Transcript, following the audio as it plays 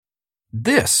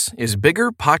This is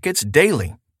Bigger Pockets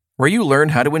Daily, where you learn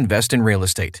how to invest in real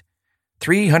estate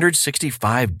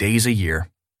 365 days a year.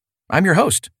 I'm your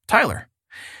host, Tyler.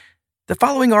 The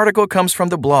following article comes from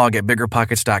the blog at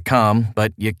biggerpockets.com,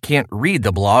 but you can't read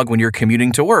the blog when you're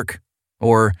commuting to work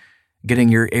or getting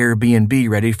your Airbnb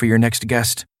ready for your next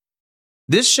guest.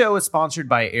 This show is sponsored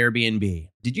by Airbnb.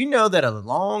 Did you know that a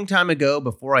long time ago,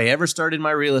 before I ever started my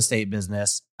real estate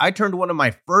business, I turned one of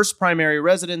my first primary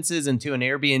residences into an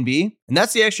Airbnb? And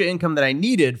that's the extra income that I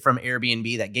needed from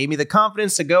Airbnb that gave me the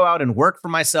confidence to go out and work for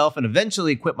myself and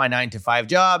eventually quit my 9-to-5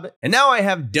 job. And now I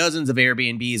have dozens of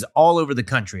Airbnbs all over the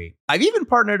country. I've even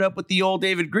partnered up with the old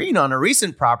David Green on a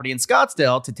recent property in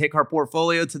Scottsdale to take our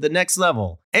portfolio to the next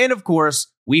level. And of course,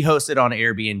 we host it on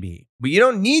Airbnb. But you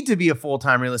don't need to be a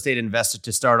full-time real estate investor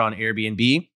to start on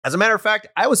Airbnb. As a matter of fact,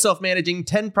 I was self-managing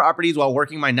 10 properties while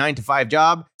working my 9-to-5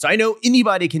 job, so I know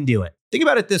anybody can do it. Think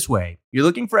about it this way. You're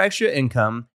looking for extra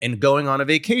income and going on a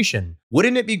vacation.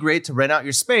 Wouldn't it be great to rent out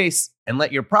your space and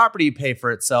let your property pay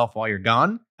for itself while you're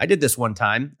gone? I did this one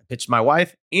time. I pitched my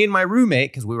wife and my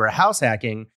roommate, because we were house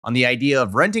hacking, on the idea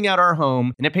of renting out our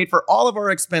home, and it paid for all of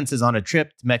our expenses on a trip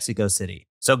to Mexico City.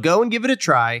 So go and give it a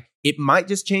try. It might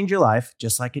just change your life,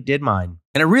 just like it did mine.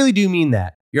 And I really do mean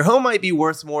that. Your home might be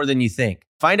worth more than you think.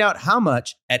 Find out how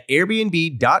much at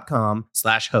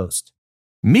airbnb.com/host.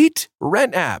 Meet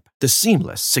RentApp, the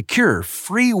seamless, secure,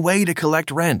 free way to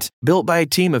collect rent. Built by a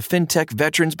team of fintech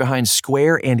veterans behind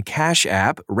Square and Cash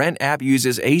App, RentApp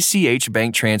uses ACH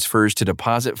bank transfers to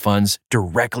deposit funds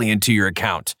directly into your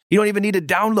account. You don't even need to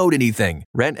download anything.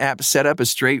 RentApp setup is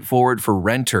straightforward for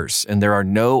renters, and there are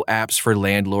no apps for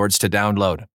landlords to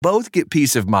download. Both get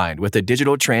peace of mind with a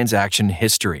digital transaction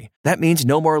history. That means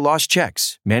no more lost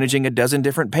checks, managing a dozen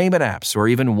different payment apps, or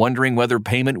even wondering whether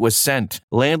payment was sent.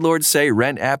 Landlords say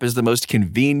RentApp is the most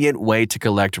convenient way to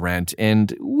collect rent,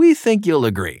 and we think you'll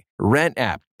agree.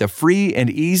 RentApp, the free and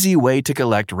easy way to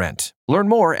collect rent. Learn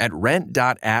more at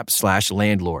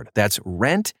rent.app/landlord. That's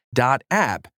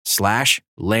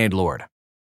rent.app/landlord.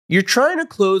 You're trying to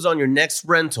close on your next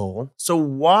rental, so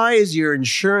why is your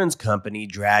insurance company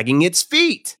dragging its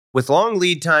feet? With long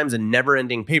lead times and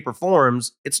never-ending paper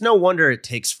forms, it's no wonder it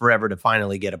takes forever to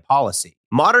finally get a policy.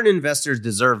 Modern investors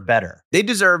deserve better. They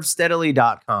deserve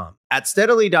Steadily.com. At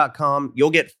Steadily.com,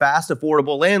 you'll get fast,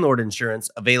 affordable landlord insurance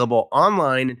available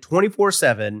online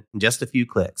 24/7 in just a few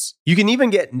clicks. You can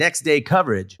even get next-day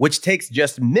coverage, which takes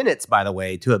just minutes, by the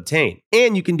way, to obtain.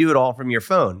 And you can do it all from your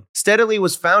phone. Steadily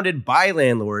was founded by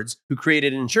landlords who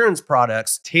created insurance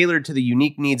products tailored to the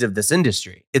unique needs of this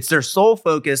industry. It's their sole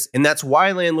focus, and that's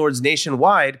why landlords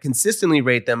nationwide consistently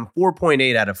rate them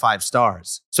 4.8 out of 5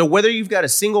 stars. So whether you've got a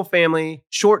single-family,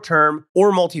 short-term,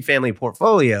 or multifamily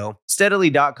portfolio,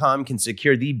 Steadily.com can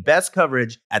secure the best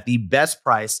coverage at the best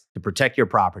price to protect your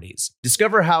properties.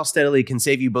 Discover how Steadily can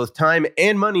save you both time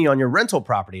and money on your rental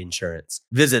property insurance.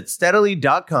 Visit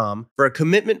Steadily.com for a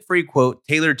commitment-free quote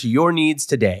tailored to your needs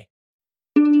today.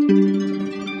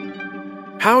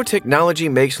 How Technology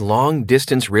Makes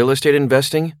Long-Distance Real Estate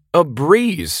Investing a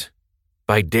Breeze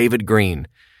by David Green.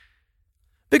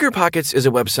 Bigger Pockets is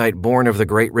a website born of the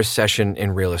Great Recession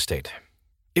in real estate.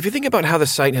 If you think about how the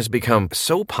site has become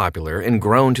so popular and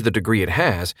grown to the degree it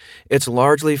has, it's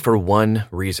largely for one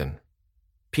reason.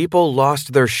 People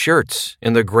lost their shirts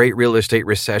in the Great Real Estate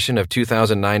Recession of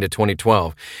 2009 to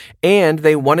 2012, and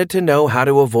they wanted to know how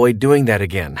to avoid doing that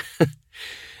again.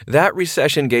 That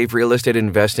recession gave real estate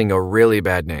investing a really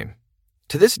bad name.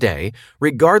 To this day,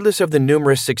 regardless of the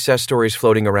numerous success stories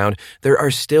floating around, there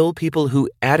are still people who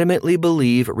adamantly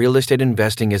believe real estate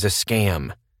investing is a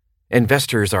scam.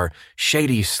 Investors are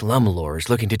shady slumlords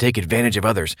looking to take advantage of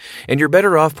others, and you're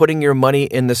better off putting your money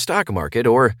in the stock market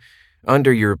or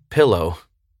under your pillow.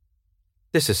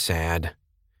 This is sad,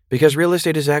 because real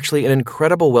estate is actually an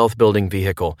incredible wealth-building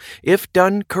vehicle, if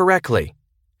done correctly.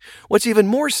 What's even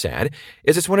more sad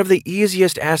is it's one of the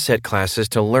easiest asset classes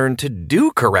to learn to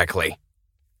do correctly.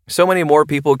 So many more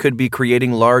people could be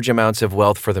creating large amounts of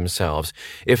wealth for themselves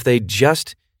if they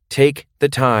just take the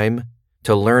time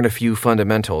to learn a few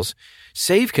fundamentals,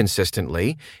 save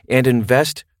consistently, and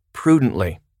invest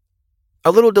prudently.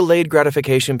 A little delayed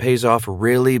gratification pays off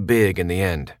really big in the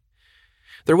end.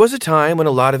 There was a time when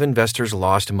a lot of investors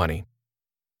lost money.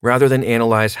 Rather than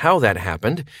analyze how that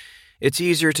happened, it's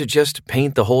easier to just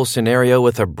paint the whole scenario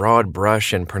with a broad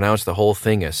brush and pronounce the whole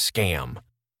thing a scam.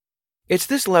 It's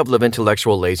this level of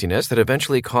intellectual laziness that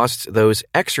eventually costs those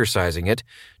exercising it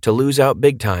to lose out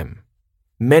big time.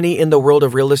 Many in the world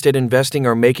of real estate investing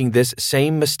are making this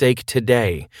same mistake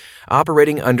today,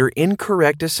 operating under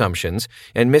incorrect assumptions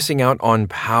and missing out on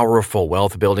powerful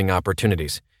wealth-building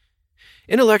opportunities.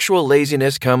 Intellectual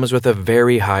laziness comes with a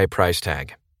very high price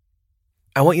tag.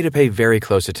 I want you to pay very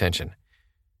close attention.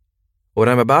 What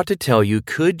I'm about to tell you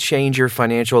could change your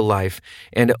financial life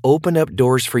and open up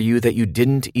doors for you that you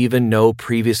didn't even know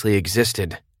previously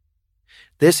existed.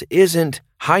 This isn't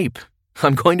hype.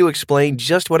 I'm going to explain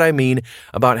just what I mean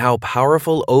about how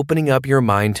powerful opening up your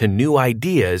mind to new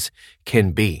ideas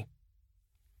can be.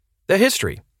 The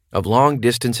history of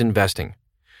long-distance investing.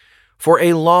 For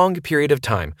a long period of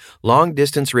time,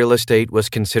 long-distance real estate was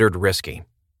considered risky.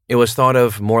 It was thought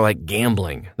of more like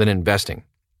gambling than investing.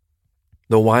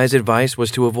 The wise advice was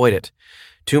to avoid it.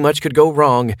 Too much could go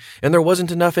wrong, and there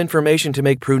wasn't enough information to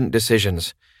make prudent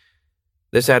decisions.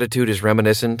 This attitude is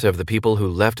reminiscent of the people who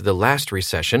left the last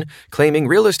recession, claiming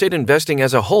real estate investing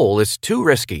as a whole is too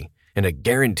risky and a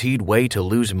guaranteed way to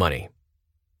lose money.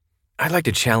 I'd like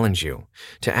to challenge you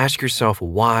to ask yourself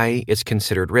why it's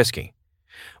considered risky,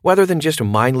 rather than just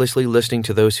mindlessly listening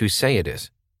to those who say it is.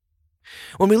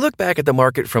 When we look back at the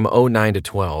market from 2009 to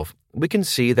 12, we can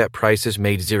see that prices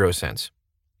made 0 cents.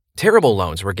 Terrible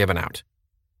loans were given out,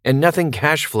 and nothing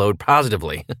cash flowed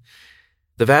positively.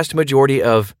 The vast majority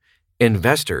of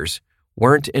investors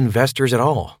weren't investors at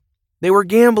all. They were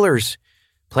gamblers,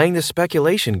 playing the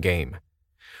speculation game.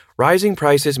 Rising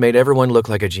prices made everyone look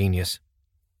like a genius.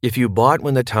 If you bought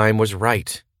when the time was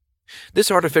right.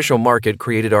 This artificial market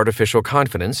created artificial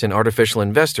confidence, and artificial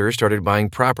investors started buying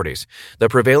properties. The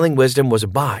prevailing wisdom was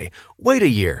buy, wait a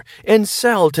year, and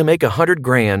sell to make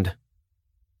 $100,000.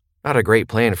 Not a great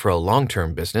plan for a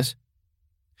long-term business.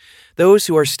 Those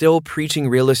who are still preaching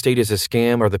real estate as a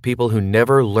scam are the people who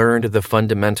never learned the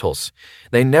fundamentals.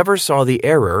 They never saw the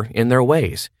error in their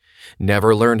ways,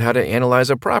 never learned how to analyze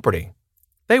a property.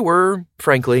 They were,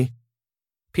 frankly,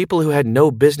 people who had no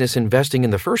business investing in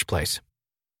the first place.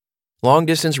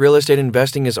 Long-distance real estate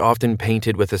investing is often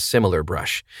painted with a similar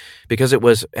brush. Because it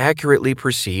was accurately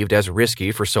perceived as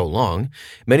risky for so long,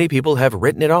 many people have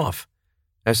written it off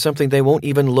as something they won't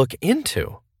even look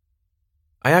into.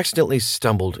 I accidentally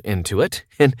stumbled into it,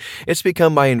 and it's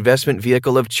become my investment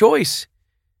vehicle of choice.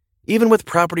 Even with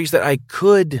properties that I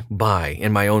could buy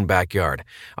in my own backyard,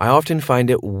 I often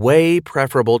find it way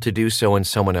preferable to do so in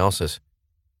someone else's.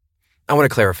 I want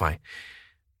to clarify.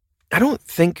 I don't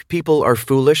think people are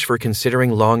foolish for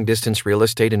considering long-distance real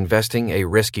estate investing a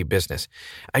risky business.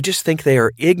 I just think they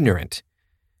are ignorant.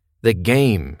 The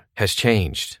game has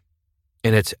changed,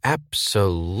 and it's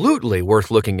absolutely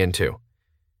worth looking into.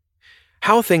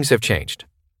 How things have changed.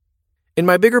 In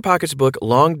my BiggerPockets book,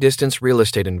 Long-Distance Real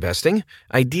Estate Investing,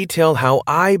 I detail how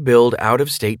I build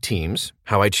out-of-state teams,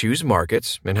 how I choose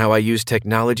markets, and how I use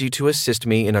technology to assist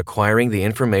me in acquiring the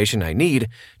information I need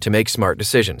to make smart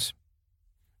decisions.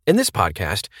 In this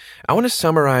podcast, I want to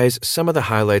summarize some of the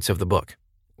highlights of the book,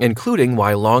 including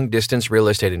why long-distance real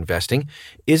estate investing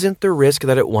isn't the risk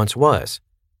that it once was.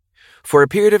 For a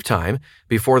period of time,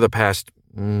 before the past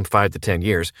 5 to 10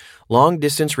 years,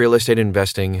 long-distance real estate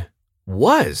investing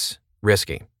was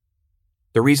risky.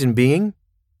 The reason being,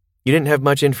 you didn't have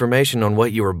much information on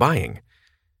what you were buying.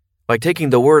 Like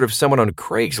taking the word of someone on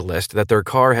Craigslist that their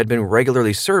car had been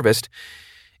regularly serviced,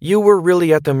 you were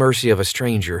really at the mercy of a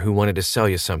stranger who wanted to sell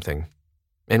you something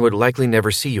and would likely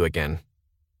never see you again.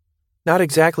 Not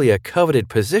exactly a coveted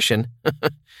position.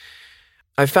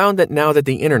 I found that now that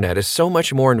the internet is so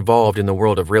much more involved in the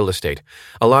world of real estate,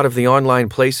 a lot of the online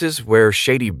places where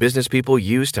shady business people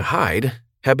used to hide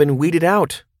have been weeded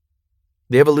out.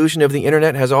 The evolution of the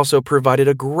internet has also provided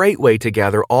a great way to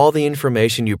gather all the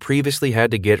information you previously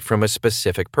had to get from a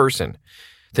specific person.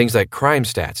 Things like crime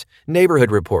stats, neighborhood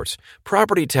reports,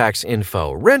 property tax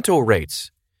info, rental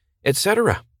rates,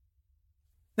 etc.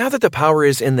 Now that the power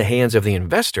is in the hands of the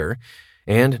investor,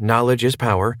 and knowledge is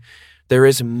power, there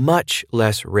is much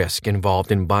less risk involved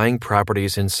in buying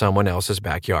properties in someone else's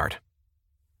backyard.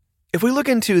 If we look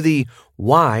into the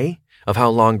why of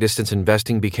how long-distance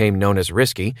investing became known as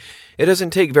risky, it doesn't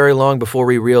take very long before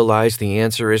we realize the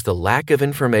answer is the lack of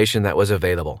information that was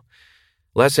available.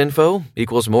 Less info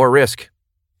equals more risk.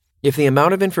 If the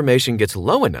amount of information gets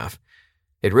low enough,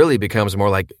 it really becomes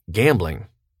more like gambling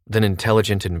than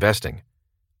intelligent investing.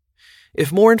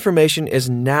 If more information is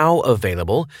now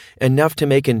available, enough to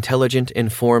make intelligent,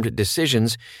 informed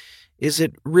decisions, is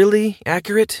it really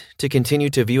accurate to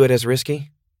continue to view it as risky?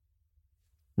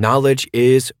 Knowledge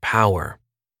is power.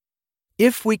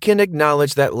 If we can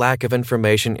acknowledge that lack of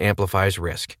information amplifies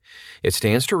risk, it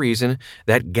stands to reason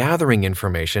that gathering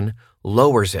information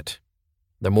lowers it.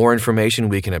 The more information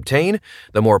we can obtain,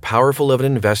 the more powerful of an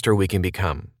investor we can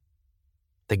become.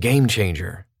 The game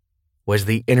changer was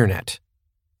the internet.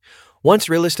 Once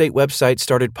real estate websites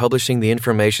started publishing the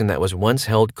information that was once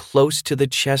held close to the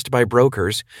chest by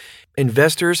brokers,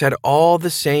 investors had all the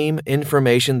same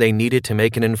information they needed to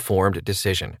make an informed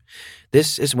decision.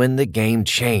 This is when the game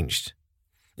changed.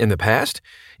 In the past,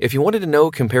 if you wanted to know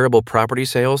comparable property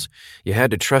sales, you had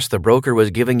to trust the broker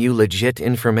was giving you legit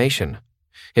information.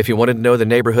 If you wanted to know the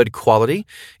neighborhood quality,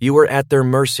 you were at their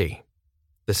mercy.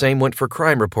 The same went for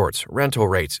crime reports, rental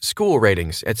rates, school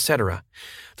ratings, etc.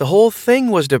 The whole thing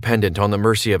was dependent on the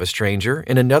mercy of a stranger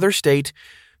in another state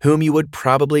whom you would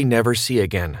probably never see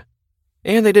again.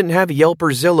 And they didn't have Yelp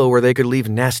or Zillow where they could leave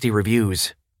nasty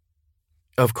reviews.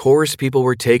 Of course, people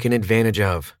were taken advantage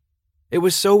of. It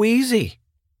was so easy.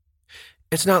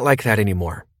 It's not like that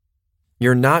anymore.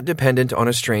 You're not dependent on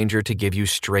a stranger to give you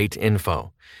straight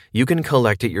info. You can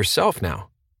collect it yourself now.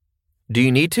 Do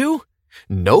you need to?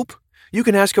 Nope. You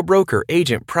can ask a broker,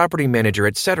 agent, property manager,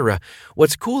 etc.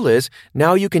 What's cool is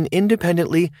now you can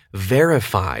independently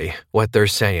verify what they're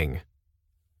saying.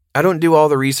 I don't do all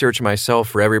the research myself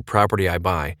for every property I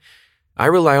buy. I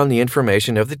rely on the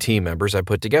information of the team members I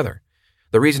put together.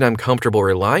 The reason I'm comfortable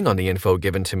relying on the info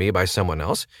given to me by someone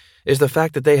else is the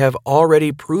fact that they have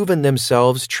already proven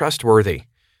themselves trustworthy.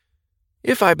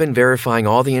 If I've been verifying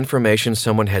all the information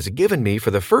someone has given me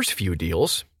for the first few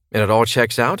deals, and it all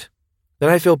checks out, then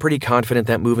I feel pretty confident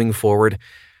that moving forward,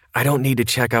 I don't need to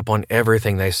check up on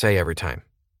everything they say every time.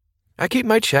 I keep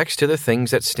my checks to the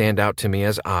things that stand out to me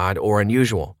as odd or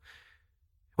unusual.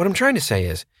 What I'm trying to say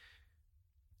is,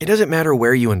 it doesn't matter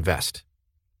where you invest.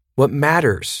 What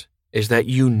matters is that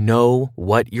you know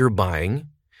what you're buying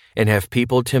and have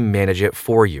people to manage it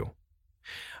for you.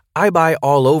 I buy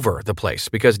all over the place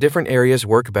because different areas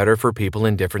work better for people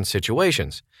in different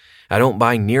situations. I don't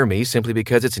buy near me simply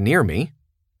because it's near me.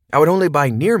 I would only buy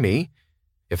near me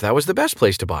if that was the best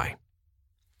place to buy.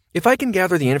 If I can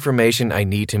gather the information I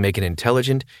need to make an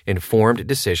intelligent, informed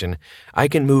decision, I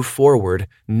can move forward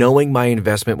knowing my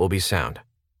investment will be sound.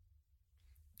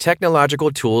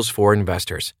 Technological tools for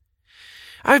investors.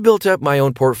 I've built up my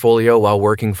own portfolio while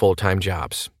working full-time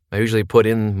jobs. I usually put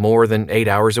in more than 8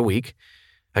 hours a week.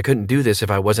 I couldn't do this if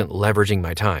I wasn't leveraging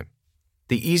my time.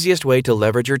 The easiest way to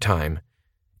leverage your time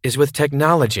is with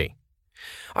technology.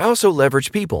 I also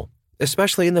leverage people,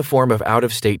 especially in the form of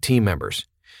out-of-state team members.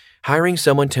 Hiring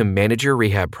someone to manage your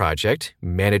rehab project,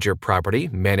 manage your property,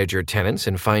 manage your tenants,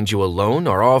 and find you a loan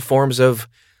are all forms of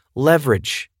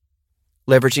leverage.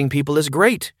 Leveraging people is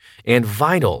great and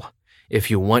vital if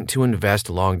you want to invest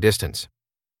long distance.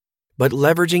 But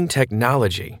leveraging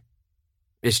technology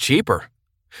is cheaper.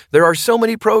 There are so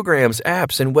many programs,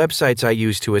 apps, and websites I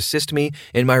use to assist me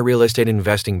in my real estate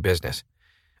investing business.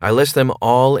 I list them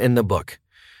all in the book,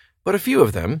 but a few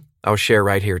of them I'll share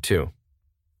right here too.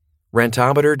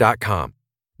 Rentometer.com.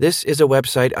 This is a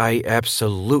website I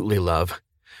absolutely love.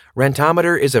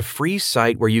 Rentometer is a free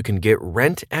site where you can get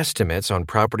rent estimates on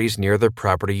properties near the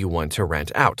property you want to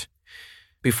rent out.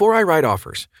 Before I write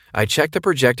offers, I check the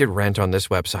projected rent on this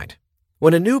website.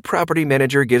 When a new property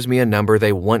manager gives me a number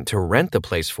they want to rent the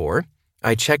place for,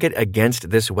 I check it against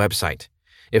this website.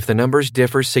 If the numbers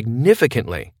differ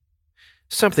significantly,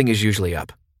 something is usually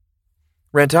up.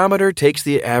 Rentometer takes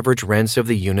the average rents of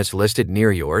the units listed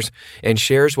near yours and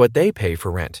shares what they pay for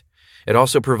rent. It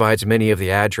also provides many of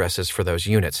the addresses for those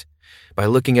units. By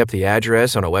looking up the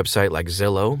address on a website like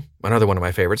Zillow, another one of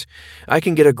my favorites, I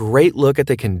can get a great look at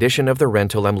the condition of the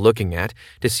rental I'm looking at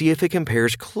to see if it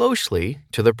compares closely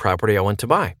to the property I want to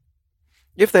buy.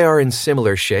 If they are in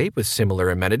similar shape with similar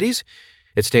amenities,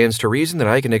 it stands to reason that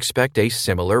I can expect a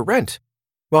similar rent.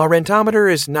 While Rentometer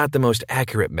is not the most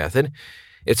accurate method,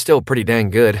 it's still pretty dang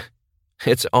good.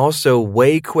 It's also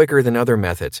way quicker than other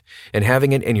methods, and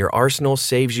having it in your arsenal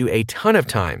saves you a ton of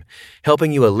time,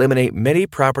 helping you eliminate many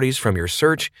properties from your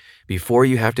search before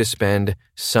you have to spend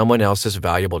someone else's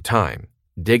valuable time,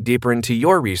 dig deeper into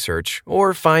your research,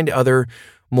 or find other,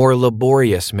 more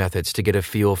laborious methods to get a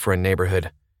feel for a neighborhood.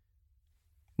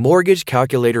 Mortgage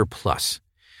Calculator Plus.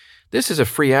 This is a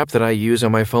free app that I use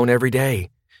on my phone every day.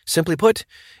 Simply put,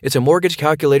 it's a mortgage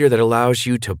calculator that allows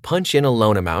you to punch in a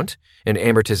loan amount, an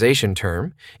amortization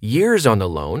term, years on the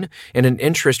loan, and an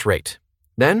interest rate.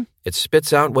 Then, it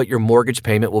spits out what your mortgage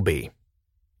payment will be.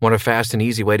 Want a fast and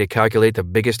easy way to calculate the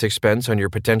biggest expense on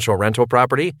your potential rental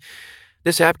property?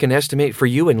 This app can estimate for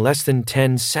you in less than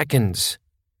 10 seconds.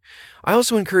 I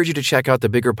also encourage you to check out the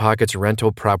BiggerPockets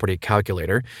rental property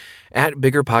calculator at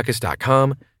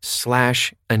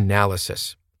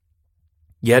biggerpockets.com/analysis.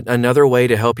 Yet another way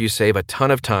to help you save a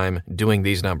ton of time doing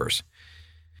these numbers.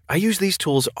 I use these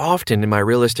tools often in my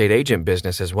real estate agent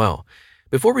business as well.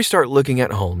 Before we start looking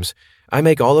at homes, I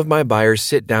make all of my buyers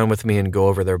sit down with me and go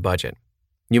over their budget.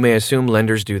 You may assume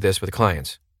lenders do this with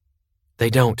clients. They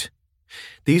don't.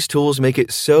 These tools make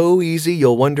it so easy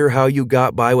you'll wonder how you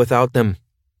got by without them.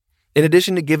 In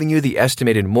addition to giving you the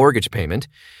estimated mortgage payment,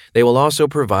 they will also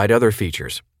provide other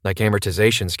features, like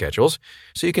amortization schedules,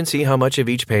 so you can see how much of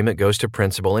each payment goes to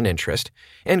principal and interest,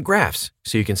 and graphs,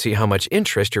 so you can see how much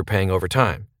interest you're paying over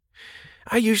time.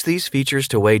 I use these features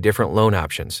to weigh different loan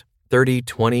options, 30,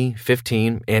 20,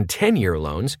 15, and 10-year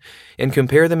loans, and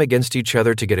compare them against each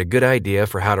other to get a good idea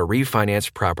for how to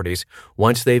refinance properties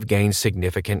once they've gained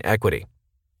significant equity.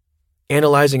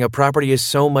 Analyzing a property is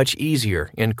so much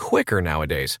easier and quicker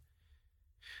nowadays.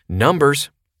 Numbers.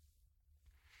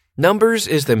 Numbers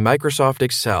is the Microsoft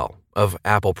Excel of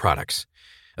Apple products,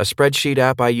 a spreadsheet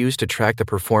app I use to track the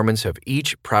performance of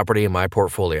each property in my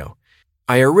portfolio.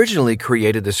 I originally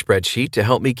created the spreadsheet to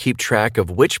help me keep track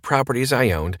of which properties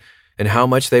I owned and how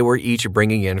much they were each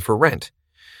bringing in for rent.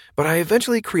 But I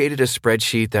eventually created a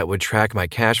spreadsheet that would track my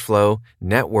cash flow,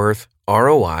 net worth,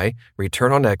 ROI,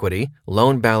 return on equity,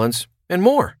 loan balance, and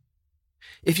more.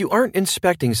 If you aren't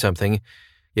inspecting something,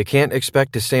 you can't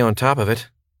expect to stay on top of it.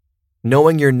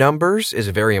 Knowing your numbers is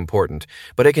very important,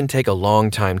 but it can take a long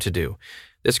time to do.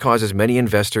 This causes many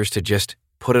investors to just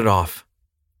put it off.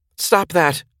 Stop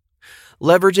that!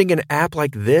 Leveraging an app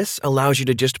like this allows you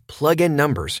to just plug in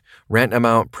numbers, rent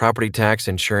amount, property tax,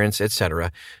 insurance,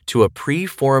 etc., to a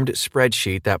pre-formed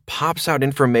spreadsheet that pops out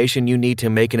information you need to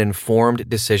make an informed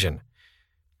decision.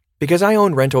 Because I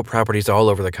own rental properties all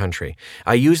over the country,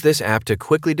 I use this app to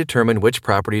quickly determine which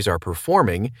properties are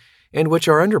performing and which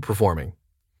are underperforming.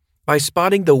 By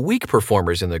spotting the weak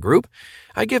performers in the group,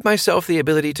 I give myself the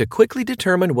ability to quickly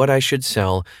determine what I should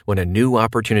sell when a new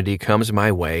opportunity comes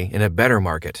my way in a better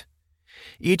market.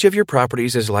 Each of your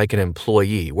properties is like an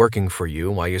employee working for you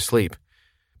while you sleep.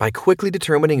 By quickly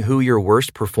determining who your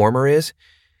worst performer is,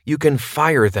 you can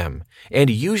fire them and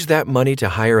use that money to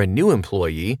hire a new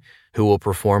employee who will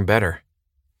perform better.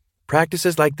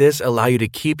 Practices like this allow you to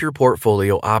keep your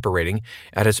portfolio operating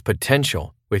at its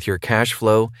potential with your cash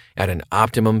flow at an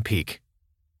optimum peak.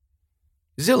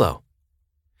 Zillow.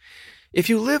 If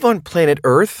you live on planet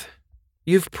Earth,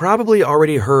 you've probably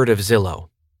already heard of Zillow.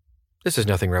 This is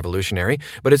nothing revolutionary,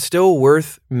 but it's still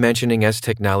worth mentioning as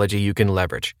technology you can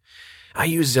leverage. I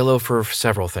use Zillow for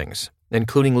several things,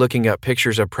 including looking up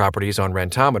pictures of properties on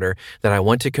Rentometer that I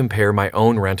want to compare my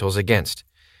own rentals against.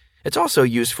 It's also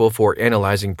useful for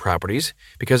analyzing properties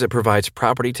because it provides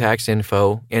property tax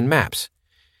info and maps.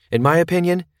 In my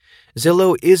opinion,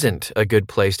 Zillow isn't a good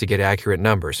place to get accurate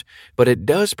numbers, but it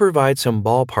does provide some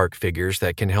ballpark figures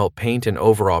that can help paint an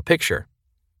overall picture.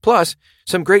 Plus,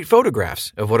 some great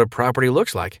photographs of what a property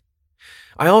looks like.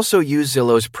 I also use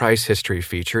Zillow's price history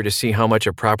feature to see how much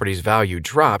a property's value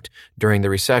dropped during the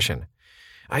recession.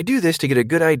 I do this to get a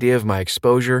good idea of my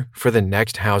exposure for the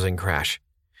next housing crash.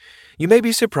 You may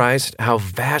be surprised how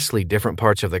vastly different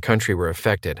parts of the country were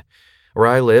affected. Where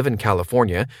I live in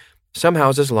California, some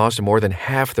houses lost more than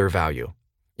half their value.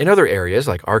 In other areas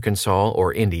like Arkansas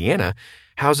or Indiana,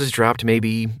 houses dropped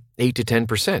maybe 8 to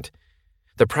 10%.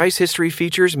 The price history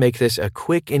features make this a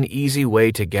quick and easy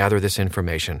way to gather this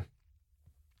information.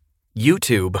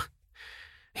 YouTube.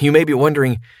 You may be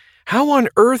wondering, how on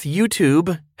earth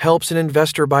YouTube helps an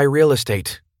investor buy real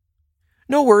estate?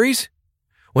 No worries.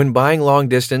 When buying long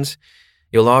distance,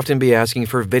 you'll often be asking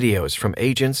for videos from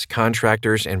agents,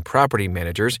 contractors, and property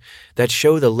managers that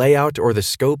show the layout or the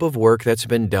scope of work that's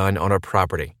been done on a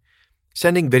property.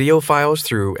 Sending video files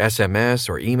through SMS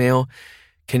or email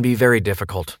can be very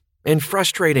difficult and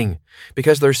frustrating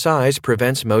because their size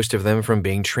prevents most of them from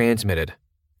being transmitted.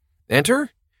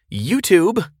 Enter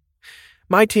YouTube.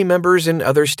 My team members in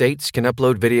other states can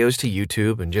upload videos to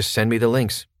YouTube and just send me the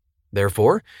links.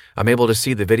 Therefore, I'm able to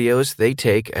see the videos they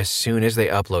take as soon as they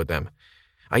upload them.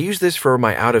 I use this for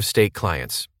my out-of-state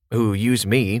clients, who use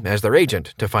me as their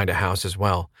agent to find a house as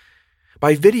well.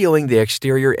 By videoing the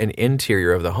exterior and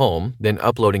interior of the home, then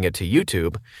uploading it to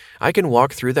YouTube, I can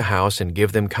walk through the house and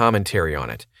give them commentary on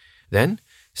it. Then,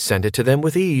 send it to them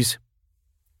with ease.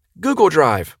 Google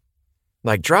Drive.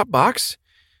 Like Dropbox,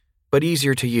 but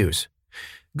easier to use.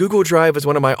 Google Drive is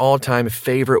one of my all-time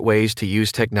favorite ways to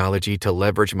use technology to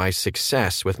leverage my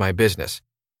success with my business.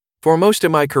 For most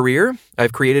of my career,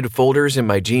 I've created folders in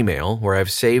my Gmail where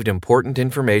I've saved important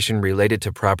information related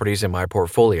to properties in my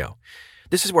portfolio.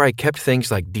 This is where I kept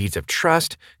things like deeds of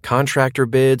trust, contractor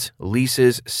bids,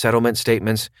 leases, settlement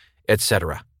statements,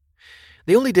 etc.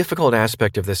 The only difficult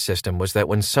aspect of this system was that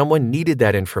when someone needed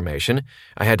that information,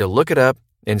 I had to look it up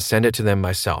and send it to them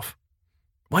myself.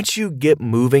 Once you get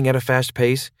moving at a fast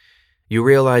pace, You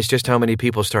realize just how many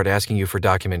people start asking you for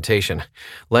documentation.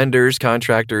 Lenders,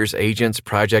 contractors, agents,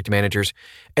 project managers,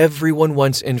 everyone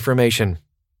wants information.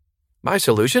 My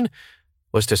solution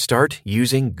was to start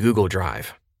using Google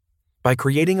Drive. By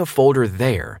creating a folder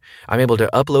there, I'm able to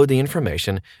upload the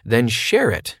information, then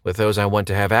share it with those I want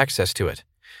to have access to it.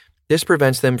 This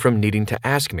prevents them from needing to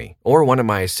ask me or one of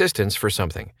my assistants for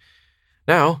something.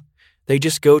 Now, they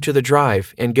just go to the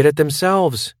drive and get it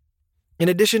themselves. In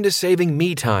addition to saving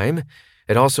me time,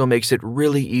 it also makes it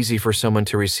really easy for someone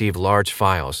to receive large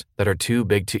files that are too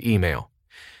big to email.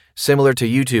 Similar to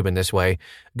YouTube in this way,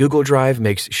 Google Drive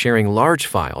makes sharing large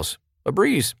files a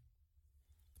breeze.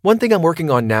 One thing I'm working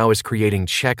on now is creating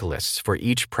checklists for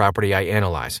each property I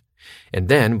analyze. And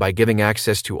then, by giving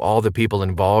access to all the people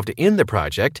involved in the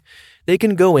project, they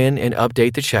can go in and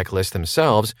update the checklist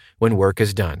themselves when work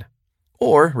is done,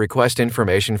 or request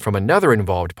information from another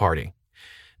involved party.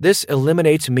 This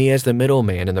eliminates me as the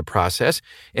middleman in the process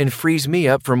and frees me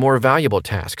up for more valuable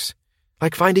tasks,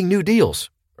 like finding new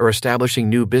deals or establishing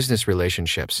new business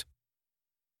relationships.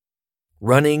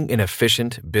 Running an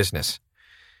efficient business.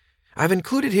 I've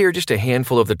included here just a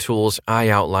handful of the tools I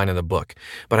outline in the book,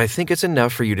 but I think it's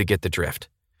enough for you to get the drift.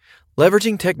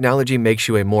 Leveraging technology makes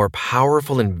you a more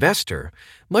powerful investor,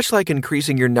 much like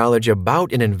increasing your knowledge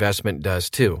about an investment does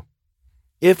too.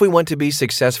 If we want to be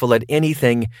successful at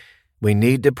anything, we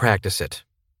need to practice it.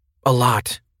 A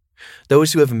lot.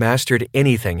 Those who have mastered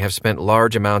anything have spent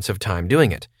large amounts of time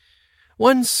doing it.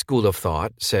 One school of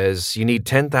thought says you need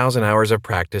 10,000 hours of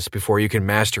practice before you can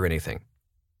master anything.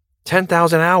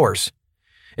 10,000 hours.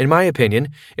 In my opinion,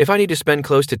 if I need to spend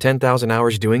close to 10,000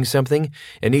 hours doing something,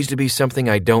 it needs to be something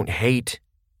I don't hate.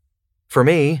 For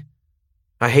me,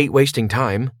 I hate wasting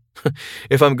time.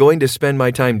 If I'm going to spend my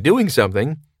time doing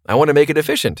something, I want to make it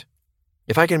efficient.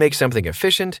 If I can make something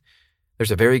efficient, there's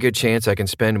a very good chance I can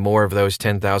spend more of those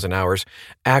 10,000 hours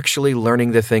actually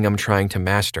learning the thing I'm trying to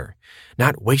master,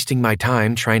 not wasting my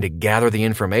time trying to gather the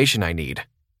information I need.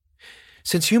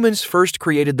 Since humans first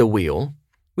created the wheel,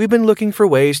 we've been looking for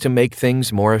ways to make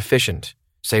things more efficient,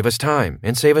 save us time,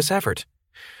 and save us effort.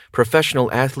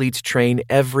 Professional athletes train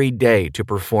every day to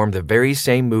perform the very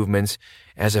same movements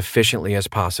as efficiently as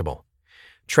possible,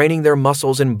 training their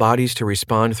muscles and bodies to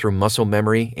respond through muscle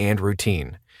memory and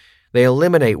routine. They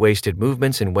eliminate wasted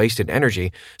movements and wasted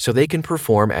energy so they can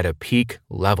perform at a peak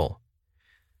level.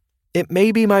 It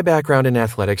may be my background in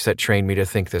athletics that trained me to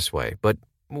think this way, but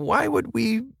why would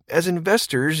we, as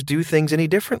investors, do things any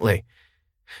differently?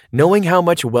 Knowing how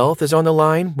much wealth is on the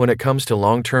line when it comes to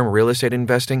long-term real estate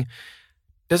investing,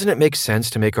 doesn't it make sense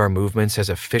to make our movements as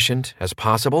efficient as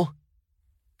possible?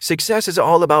 Success is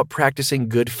all about practicing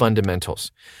good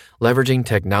fundamentals, leveraging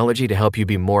technology to help you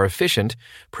be more efficient,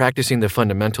 practicing the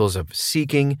fundamentals of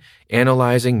seeking,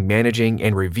 analyzing, managing,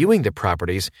 and reviewing the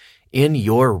properties in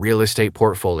your real estate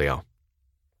portfolio.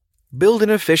 Build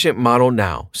an efficient model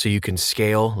now so you can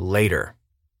scale later.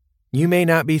 You may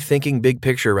not be thinking big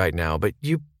picture right now, but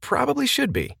you probably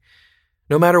should be.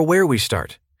 No matter where we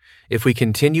start, if we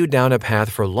continue down a path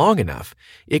for long enough,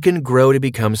 it can grow to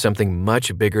become something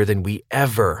much bigger than we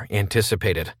ever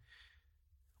anticipated.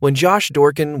 When Josh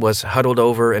Dorkin was huddled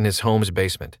over in his home's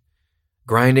basement,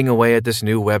 grinding away at this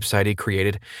new website he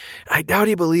created, I doubt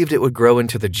he believed it would grow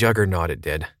into the juggernaut it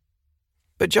did.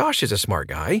 But Josh is a smart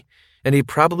guy, and he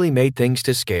probably made things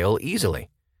to scale easily.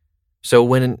 So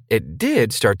when it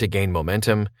did start to gain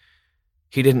momentum,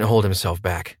 he didn't hold himself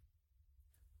back.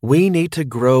 We need to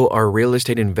grow our real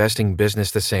estate investing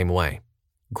business the same way.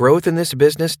 Growth in this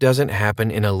business doesn't happen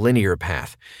in a linear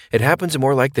path. It happens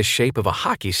more like the shape of a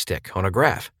hockey stick on a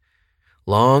graph.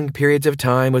 Long periods of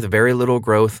time with very little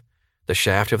growth, the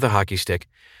shaft of the hockey stick,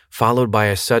 followed by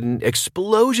a sudden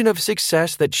explosion of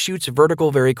success that shoots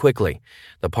vertical very quickly,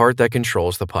 the part that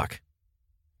controls the puck.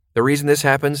 The reason this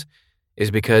happens is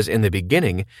because in the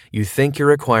beginning, you think you're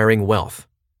acquiring wealth,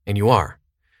 and you are.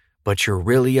 But you're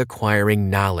really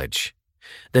acquiring knowledge.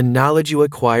 The knowledge you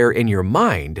acquire in your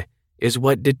mind is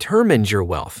what determines your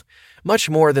wealth,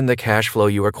 much more than the cash flow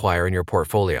you acquire in your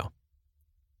portfolio.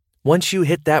 Once you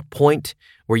hit that point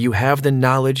where you have the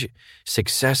knowledge,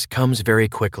 success comes very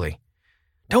quickly.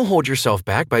 Don't hold yourself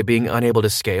back by being unable to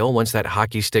scale once that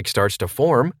hockey stick starts to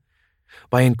form.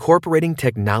 By incorporating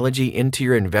technology into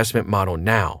your investment model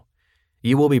now,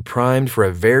 you will be primed for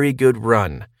a very good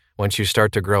run once you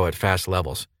start to grow at fast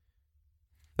levels.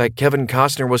 Like Kevin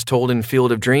Costner was told in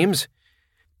Field of Dreams,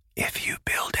 if you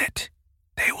build it,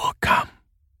 they will come.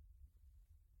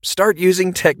 Start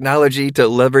using technology to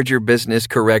leverage your business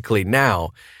correctly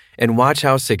now and watch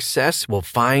how success will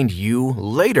find you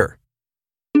later.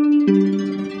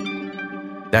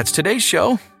 That's today's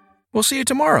show. We'll see you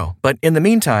tomorrow. But in the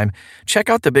meantime, check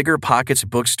out the Bigger Pockets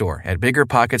bookstore at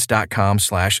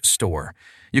biggerpockets.com/store.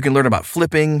 You can learn about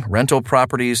flipping, rental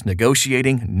properties,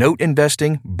 negotiating, note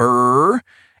investing,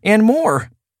 and more.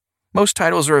 Most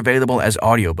titles are available as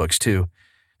audiobooks too.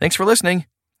 Thanks for listening,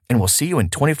 and we'll see you in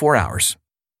 24 hours.